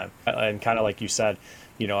ahead of time? And kind of like you said,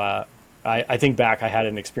 I think back, I had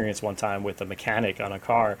an experience one time with a mechanic on a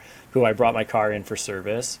car who I brought my car in for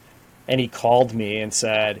service, and he called me and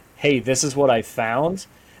said, hey, this is what I found.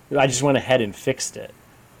 I just went ahead and fixed it.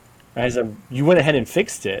 And I said, you went ahead and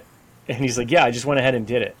fixed it? And he's like, yeah, I just went ahead and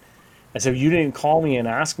did it. I said, you didn't call me and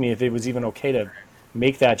ask me if it was even okay to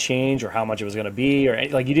make that change, or how much it was going to be, or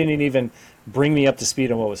like, you didn't even bring me up to speed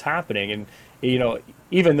on what was happening. you know,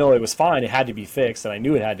 even though it was fine, it had to be fixed, and I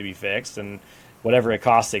knew it had to be fixed, and whatever it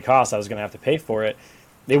cost, I was going to have to pay for it.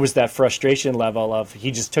 It was that frustration level of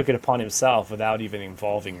he just took it upon himself without even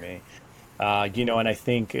involving me. You know, and I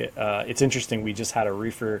think it's interesting. We just had a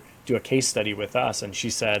roofer do a case study with us, and she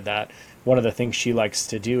said that one of the things she likes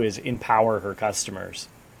to do is empower her customers,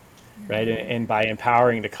 right? And by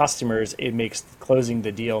empowering the customers, it makes closing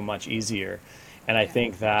the deal much easier. And I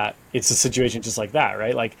think that it's a situation just like that,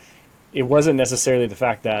 right? Like, it wasn't necessarily the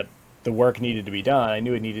fact that the work needed to be done. I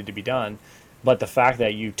knew it needed to be done. But the fact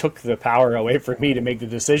that you took the power away from me to make the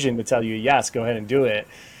decision to tell you, yes, go ahead and do it,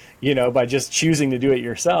 you know, by just choosing to do it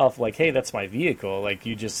yourself, like, hey, that's my vehicle. Like,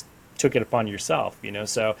 you just took it upon yourself, you know?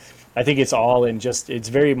 So I think it's all in just, it's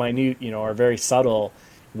very minute, you know, or very subtle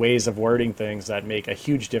ways of wording things that make a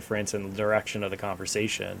huge difference in the direction of the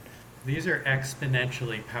conversation. These are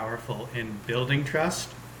exponentially powerful in building trust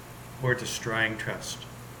or destroying trust.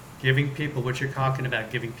 Giving people what you're talking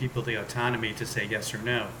about, giving people the autonomy to say yes or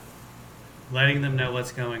no. Letting them know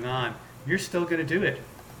what's going on. You're still going to do it.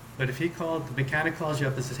 But if the mechanic calls you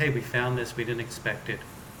up and says, hey, we found this, we didn't expect it.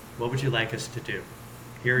 What would you like us to do?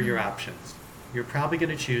 Here are your options. You're probably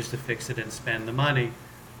going to choose to fix it and spend the money,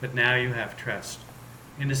 but now you have trust.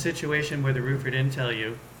 In a situation where the roofer didn't tell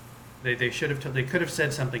you, they could have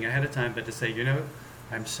said something ahead of time, but to say, you know,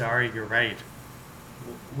 I'm sorry, you're right.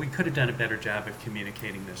 We could have done a better job of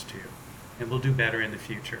communicating this to you, and we'll do better in the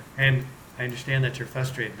future. And I understand that you're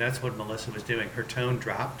frustrated. That's what Melissa was doing. Her tone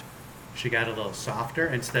dropped. She got a little softer.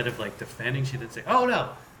 Instead of like defending, she didn't say, oh no,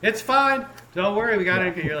 it's fine. Don't worry, we got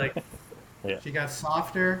it. You're like, yeah. She got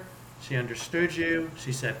softer. She understood you.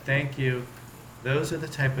 She said, thank you. Those are the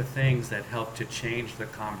type of things that help to change the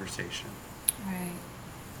conversation. Right.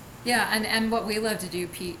 Yeah, and what we love to do,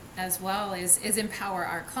 Pete, as well, is empower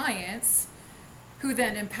our clients, who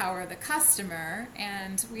then empower the customer,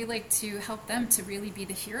 and we like to help them to really be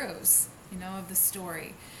the heroes, you know, of the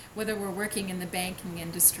story. Whether we're working in the banking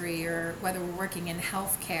industry or whether we're working in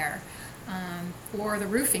healthcare or the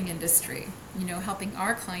roofing industry, you know, helping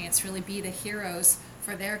our clients really be the heroes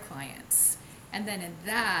for their clients. And then in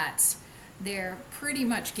that, they're pretty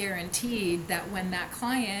much guaranteed that when that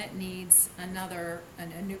client needs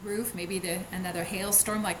a new roof, maybe another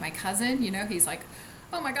hailstorm like my cousin, you know, he's like,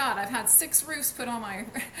 oh my God, I've had 6 roofs put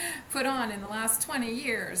on in the last 20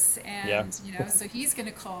 years. And, yeah. You know, so he's going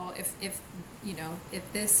to call if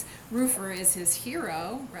this roofer is his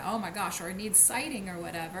hero, oh my gosh, or needs siding or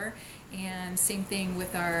whatever. And same thing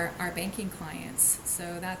with our banking clients.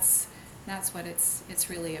 So that's what it's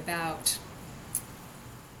really about.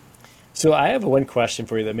 So I have one question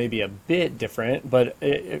for you that may be a bit different, but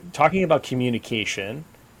talking about communication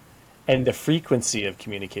and the frequency of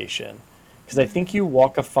communication, because I think you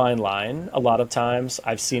walk a fine line. A lot of times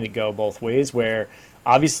I've seen it go both ways, where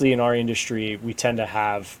obviously in our industry, we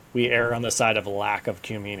err on the side of lack of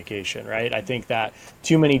communication, right? I think that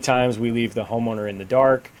too many times we leave the homeowner in the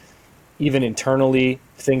dark. Even internally,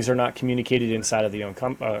 things are not communicated inside of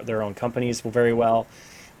their own companies very well.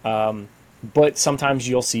 But sometimes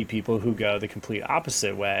you'll see people who go the complete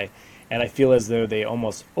opposite way. And I feel as though they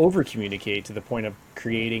almost over-communicate to the point of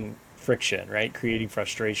creating friction, right? Creating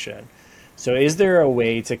frustration. So is there a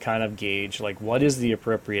way to kind of gauge, like, what is the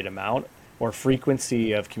appropriate amount or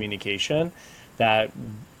frequency of communication that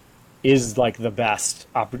is like the best,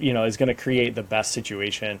 you know, is going to create the best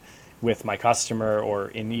situation with my customer or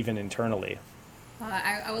even internally?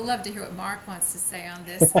 I would love to hear what Mark wants to say on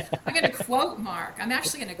this. I'm going to quote Mark. I'm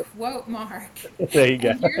actually going to quote Mark. There you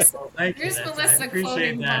go. Here's Melissa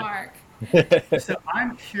quoting Mark. So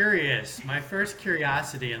I'm curious. My first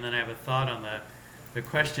curiosity, and then I have a thought on the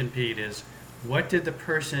question, Pete, is what did the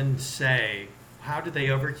person say? How did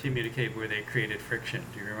they over-communicate where they created friction?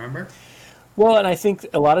 Do you remember? Well, and I think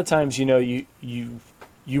a lot of times, you know,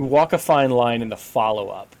 you walk a fine line in the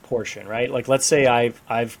follow-up portion, right? Like, let's say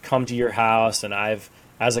I've come to your house and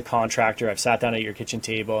as a contractor, I've sat down at your kitchen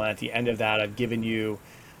table, and at the end of that, I've given you,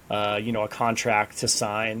 a contract to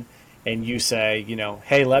sign, and you say, you know,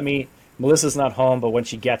 hey, Melissa's not home, but when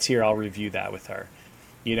she gets here, I'll review that with her,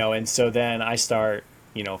 you know, and so then I start,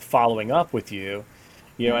 you know, following up with you,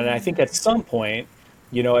 you know, and I think at some point,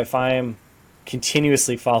 you know, if I'm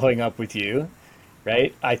continuously following up with you,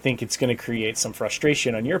 right, I think it's going to create some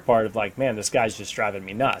frustration on your part of like, man, this guy's just driving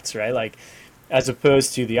me nuts, right? Like, as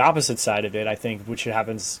opposed to the opposite side of it, I think, which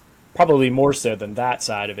happens probably more so than that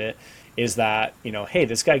side of it, is that, you know, hey,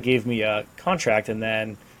 this guy gave me a contract and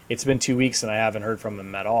then it's been 2 weeks and I haven't heard from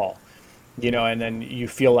him at all, you know, and then you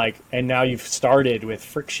feel like, and now you've started with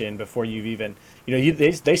friction before you've even, you know,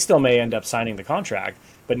 they still may end up signing the contract,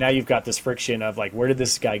 but now you've got this friction of like, where did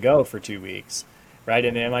this guy go for 2 weeks? right?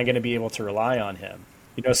 And am I going to be able to rely on him?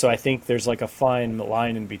 So I think there's like a fine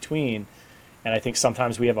line in between. And I think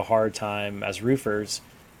sometimes we have a hard time as roofers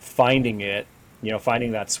finding it,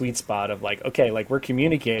 finding that sweet spot of like, okay, like we're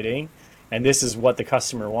communicating and this is what the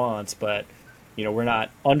customer wants, but, we're not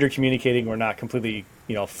under communicating. We're not completely,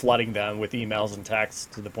 flooding them with emails and texts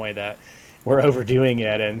to the point that we're overdoing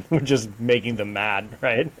it and we're just making them mad,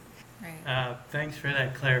 right? Right. Thanks for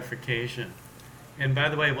that clarification. And by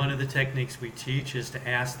the way, one of the techniques we teach is to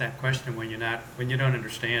ask that question when you don't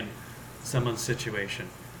understand someone's situation.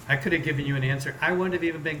 I could have given you an answer. I wouldn't have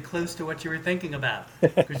even been close to what you were thinking about,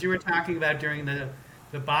 because you were talking about during the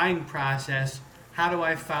buying process, how do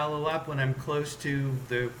I follow up when I'm close to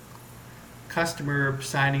the customer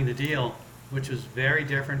signing the deal, which is very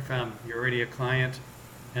different from you're already a client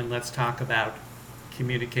and let's talk about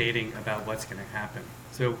communicating about what's going to happen.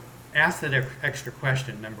 So ask that extra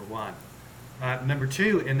question, number one. Number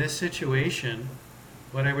two, in this situation,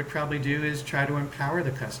 what I would probably do is try to empower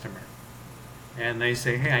the customer. And they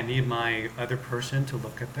say, hey, I need my other person to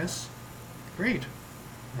look at this. Great.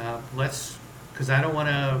 Because I don't want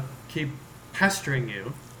to keep pestering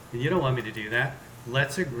you. You don't want me to do that.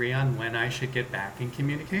 Let's agree on when I should get back in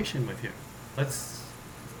communication with you.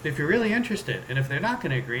 If you're really interested, and if they're not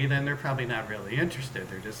going to agree, then they're probably not really interested.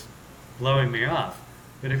 They're just blowing me off.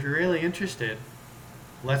 But if you're really interested,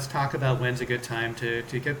 let's talk about when's a good time to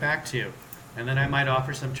get back to you. And then I might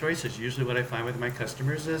offer some choices. Usually what I find with my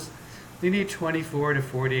customers is they need 24 to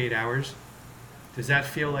 48 hours. Does that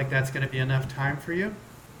feel like that's going to be enough time for you?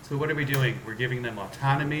 So what are we doing? We're giving them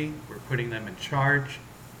autonomy. We're putting them in charge.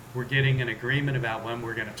 We're getting an agreement about when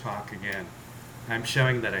we're going to talk again. I'm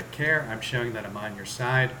showing that I care. I'm showing that I'm on your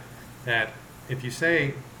side. That if you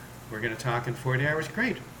say we're going to talk in 40 hours,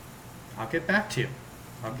 great. I'll get back to you.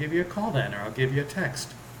 I'll give you a call then, or I'll give you a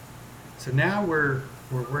text. So now we're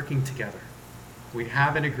working together. We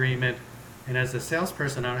have an agreement. And as a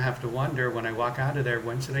salesperson, I don't have to wonder when I walk out of there,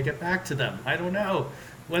 when should I get back to them? I don't know.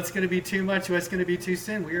 What's going to be too much? What's going to be too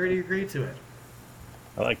soon? We already agreed to it.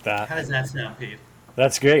 I like that. How does that sound, Pete?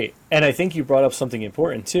 That's great. And I think you brought up something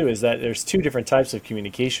important too, is that there's two different types of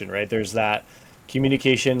communication, right? There's that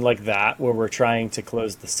communication like that where we're trying to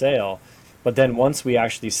close the sale. But then once we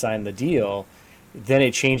actually sign the deal, then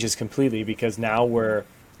it changes completely, because now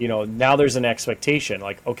now there's an expectation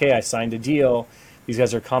like, okay, I signed a deal. These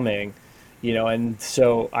guys are coming, and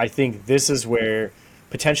so I think this is where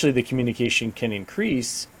potentially the communication can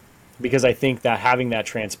increase, because I think that having that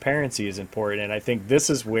transparency is important. And I think this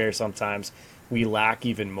is where sometimes we lack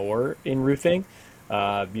even more in roofing.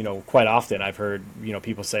 Quite often I've heard,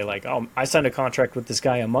 people say like, oh, I signed a contract with this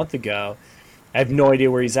guy a month ago. I have no idea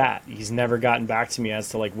where he's at. He's never gotten back to me as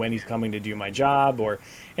to like when he's coming to do my job,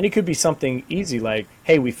 and it could be something easy like,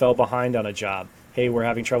 hey, we fell behind on a job. Hey, we're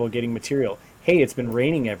having trouble getting material. Hey, it's been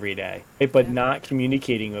raining every day. But not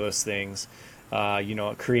communicating those things,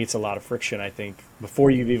 it creates a lot of friction, I think,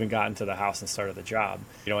 before you've even gotten to the house and started the job.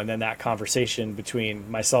 And then that conversation between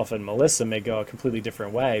myself and Melissa may go a completely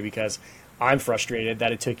different way, because I'm frustrated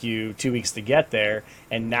that it took you 2 weeks to get there,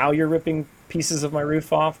 and now you're ripping pieces of my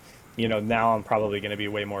roof off. Now I'm probably going to be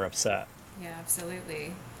way more upset. Yeah,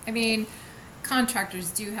 absolutely. I mean, contractors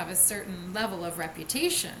do have a certain level of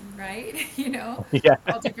reputation, right? Yeah.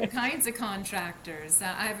 All different kinds of contractors.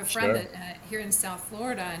 I have a friend Sure. that, here in South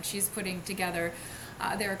Florida, and she's putting together,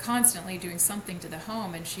 they're constantly doing something to the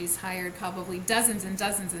home, and she's hired probably dozens and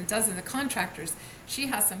dozens and dozens of contractors. She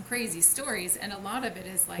has some crazy stories, and a lot of it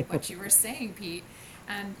is like what you were saying, Pete.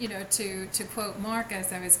 And, to quote Mark,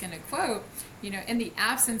 as I was going to quote, in the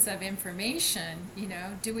absence of information,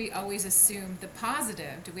 do we always assume the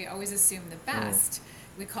positive? Do we always assume the best?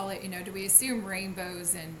 We call it, do we assume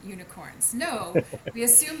rainbows and unicorns? No, we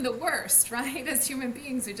assume the worst, right? As human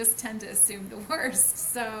beings, we just tend to assume the worst.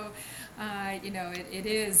 So, it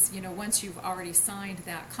is, once you've already signed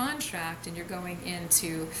that contract and you're going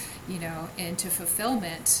into, into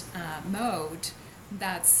fulfillment mode,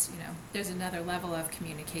 that's, there's another level of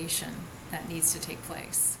communication that needs to take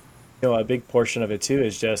place. A big portion of it too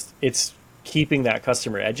is just, it's keeping that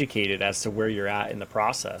customer educated as to where you're at in the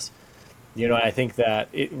process. I think that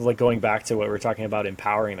like going back to what we're talking about,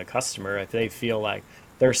 empowering the customer, if they feel like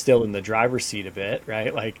they're still in the driver's seat a bit,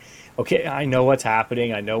 right? Like, okay, I know what's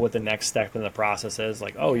happening. I know what the next step in the process is.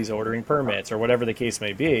 Like, oh, he's ordering permits or whatever the case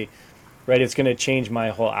may be, right? It's going to change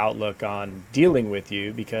my whole outlook on dealing with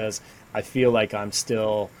you, because I feel like I'm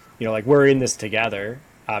still, like we're in this together,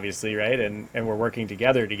 obviously, right? And we're working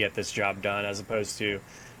together to get this job done, as opposed to,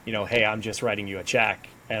 hey, I'm just writing you a check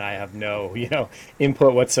and I have no,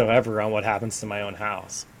 input whatsoever on what happens to my own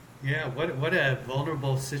house. Yeah, what a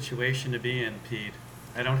vulnerable situation to be in, Pete.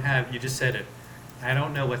 You just said it. I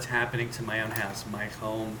don't know what's happening to my own house, my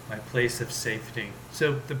home, my place of safety.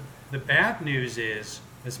 So the bad news is,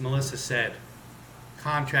 as Melissa said,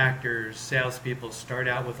 contractors, salespeople start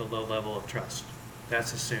out with a low level of trust.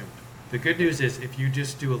 That's assumed. The good news is if you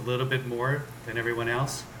just do a little bit more than everyone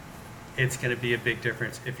else, it's going to be a big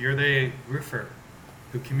difference. If you're the roofer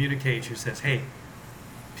who communicates, who says, hey,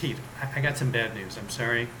 Pete, I got some bad news. I'm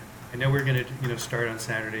sorry. I know we're going to start on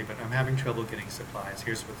Saturday, but I'm having trouble getting supplies.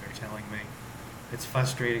 Here's what they're telling me. It's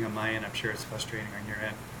frustrating on my end. I'm sure it's frustrating on your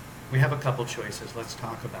end. We have a couple choices. Let's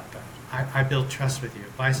talk about that. I build trust with you.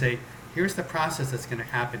 If I say, here's the process that's going to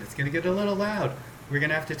happen. It's going to get a little loud. We're going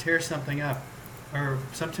to have to tear something up. Or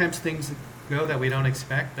sometimes things go that we don't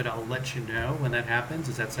expect, but I'll let you know when that happens.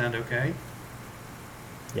 Does that sound okay?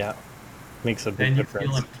 Yeah, makes a big Then you difference.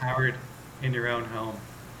 feel empowered in your own home.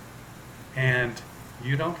 And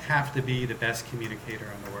you don't have to be the best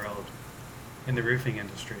communicator in the world in the roofing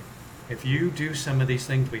industry. If you do some of these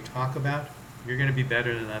things we talk about, you're going to be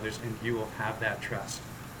better than others, and you will have that trust.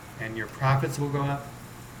 And your profits will go up,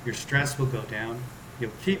 your stress will go down.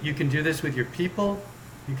 You can do this with your people,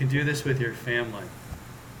 you can do this with your family.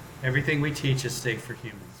 Everything we teach is safe for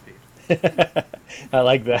humans, Pete. I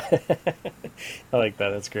like that. I like that.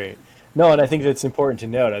 That's great. No, and I think that's important to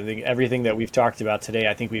note. I think everything that we've talked about today,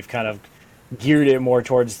 I think we've kind of geared it more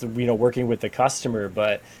towards the, working with the customer,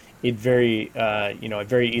 but it very it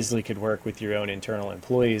very easily could work with your own internal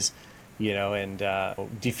employees, and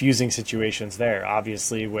diffusing situations there.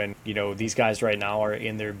 Obviously, when these guys right now are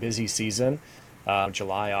in their busy season,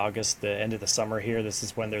 July, August, the end of the summer here, this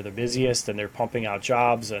is when they're the busiest and they're pumping out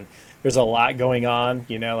jobs, and there's a lot going on,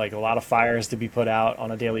 like a lot of fires to be put out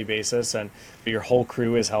on a daily basis, and your whole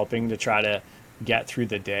crew is helping to try to get through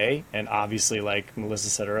the day. And obviously, like Melissa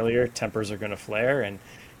said earlier, tempers are going to flare and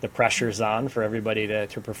the pressure's on for everybody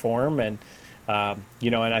to perform. And and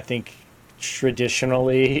I think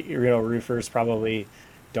traditionally, roofers probably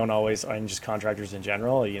don't always, and just contractors in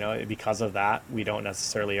general, because of that, we don't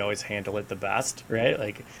necessarily always handle it the best, right?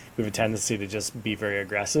 Like we have a tendency to just be very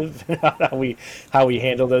aggressive how we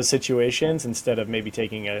handle those situations, instead of maybe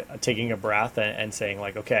taking a breath and saying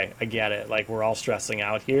like, okay, I get it. Like we're all stressing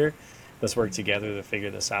out here. Let's work together to figure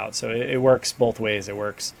this out. So it works both ways. It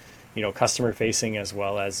works, customer facing as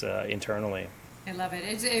well as internally. I love it.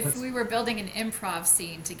 If we were building an improv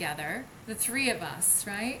scene together, the three of us,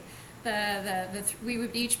 right? We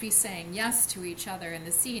would each be saying yes to each other in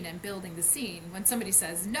the scene and building the scene. When somebody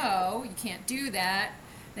says, no, you can't do that,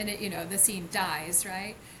 then the scene dies,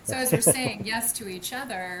 right? So as we're saying yes to each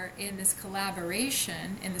other in this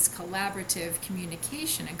collaboration, in this collaborative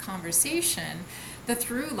communication and conversation, the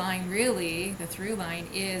through line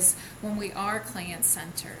is when we are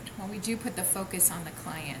client-centered, when we do put the focus on the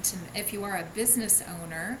client. And if you are a business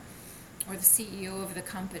owner or the CEO of the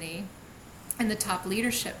company in the top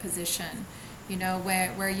leadership position,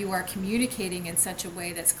 where you are communicating in such a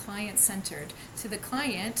way that's client-centered to the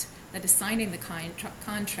client that is signing the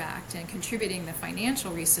contract and contributing the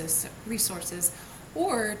financial resources,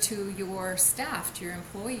 or to your staff, to your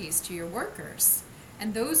employees, to your workers.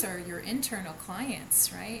 And those are your internal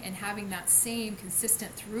clients, right? And having that same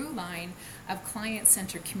consistent through line of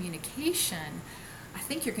client-centered communication, I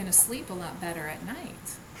think you're going to sleep a lot better at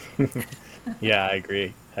night. Yeah, I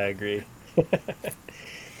agree.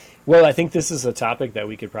 Well, I think this is a topic that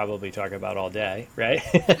we could probably talk about all day, right?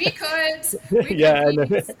 We could. Yeah,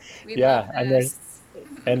 Love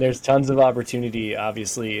and there's tons of opportunity,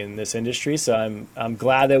 obviously, in this industry. So I'm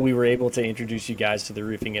glad that we were able to introduce you guys to the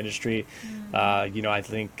roofing industry. I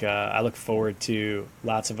think I look forward to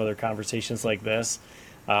lots of other conversations like this.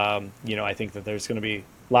 I think that there's going to be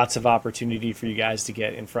lots of opportunity for you guys to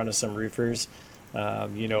get in front of some roofers,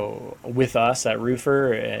 with us at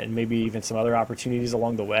Roofer, and maybe even some other opportunities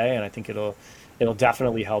along the way. And I think it'll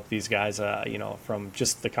definitely help these guys, from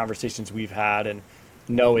just the conversations we've had and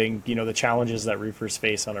knowing, the challenges that roofers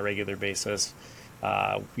face on a regular basis,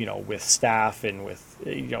 with staff and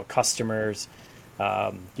with, customers.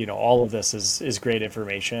 All of this is great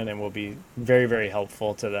information and will be very, very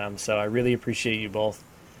helpful to them. So I really appreciate you both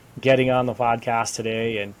getting on the podcast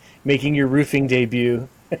today and making your roofing debut.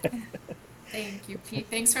 Thank you, Pete.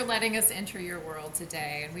 Thanks for letting us enter your world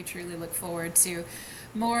today, and we truly look forward to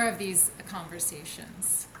more of these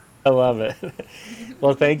conversations. I love it.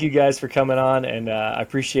 Well, thank you guys for coming on, and I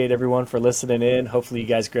appreciate everyone for listening in. Hopefully you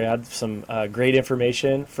guys grabbed some great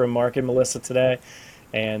information from Mark and Melissa today,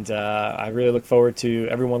 and I really look forward to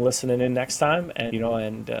everyone listening in next time,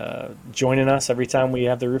 and joining us every time we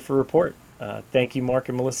have the Roofer Report. Thank you, Mark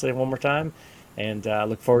and Melissa, one more time, and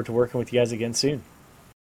look forward to working with you guys again soon.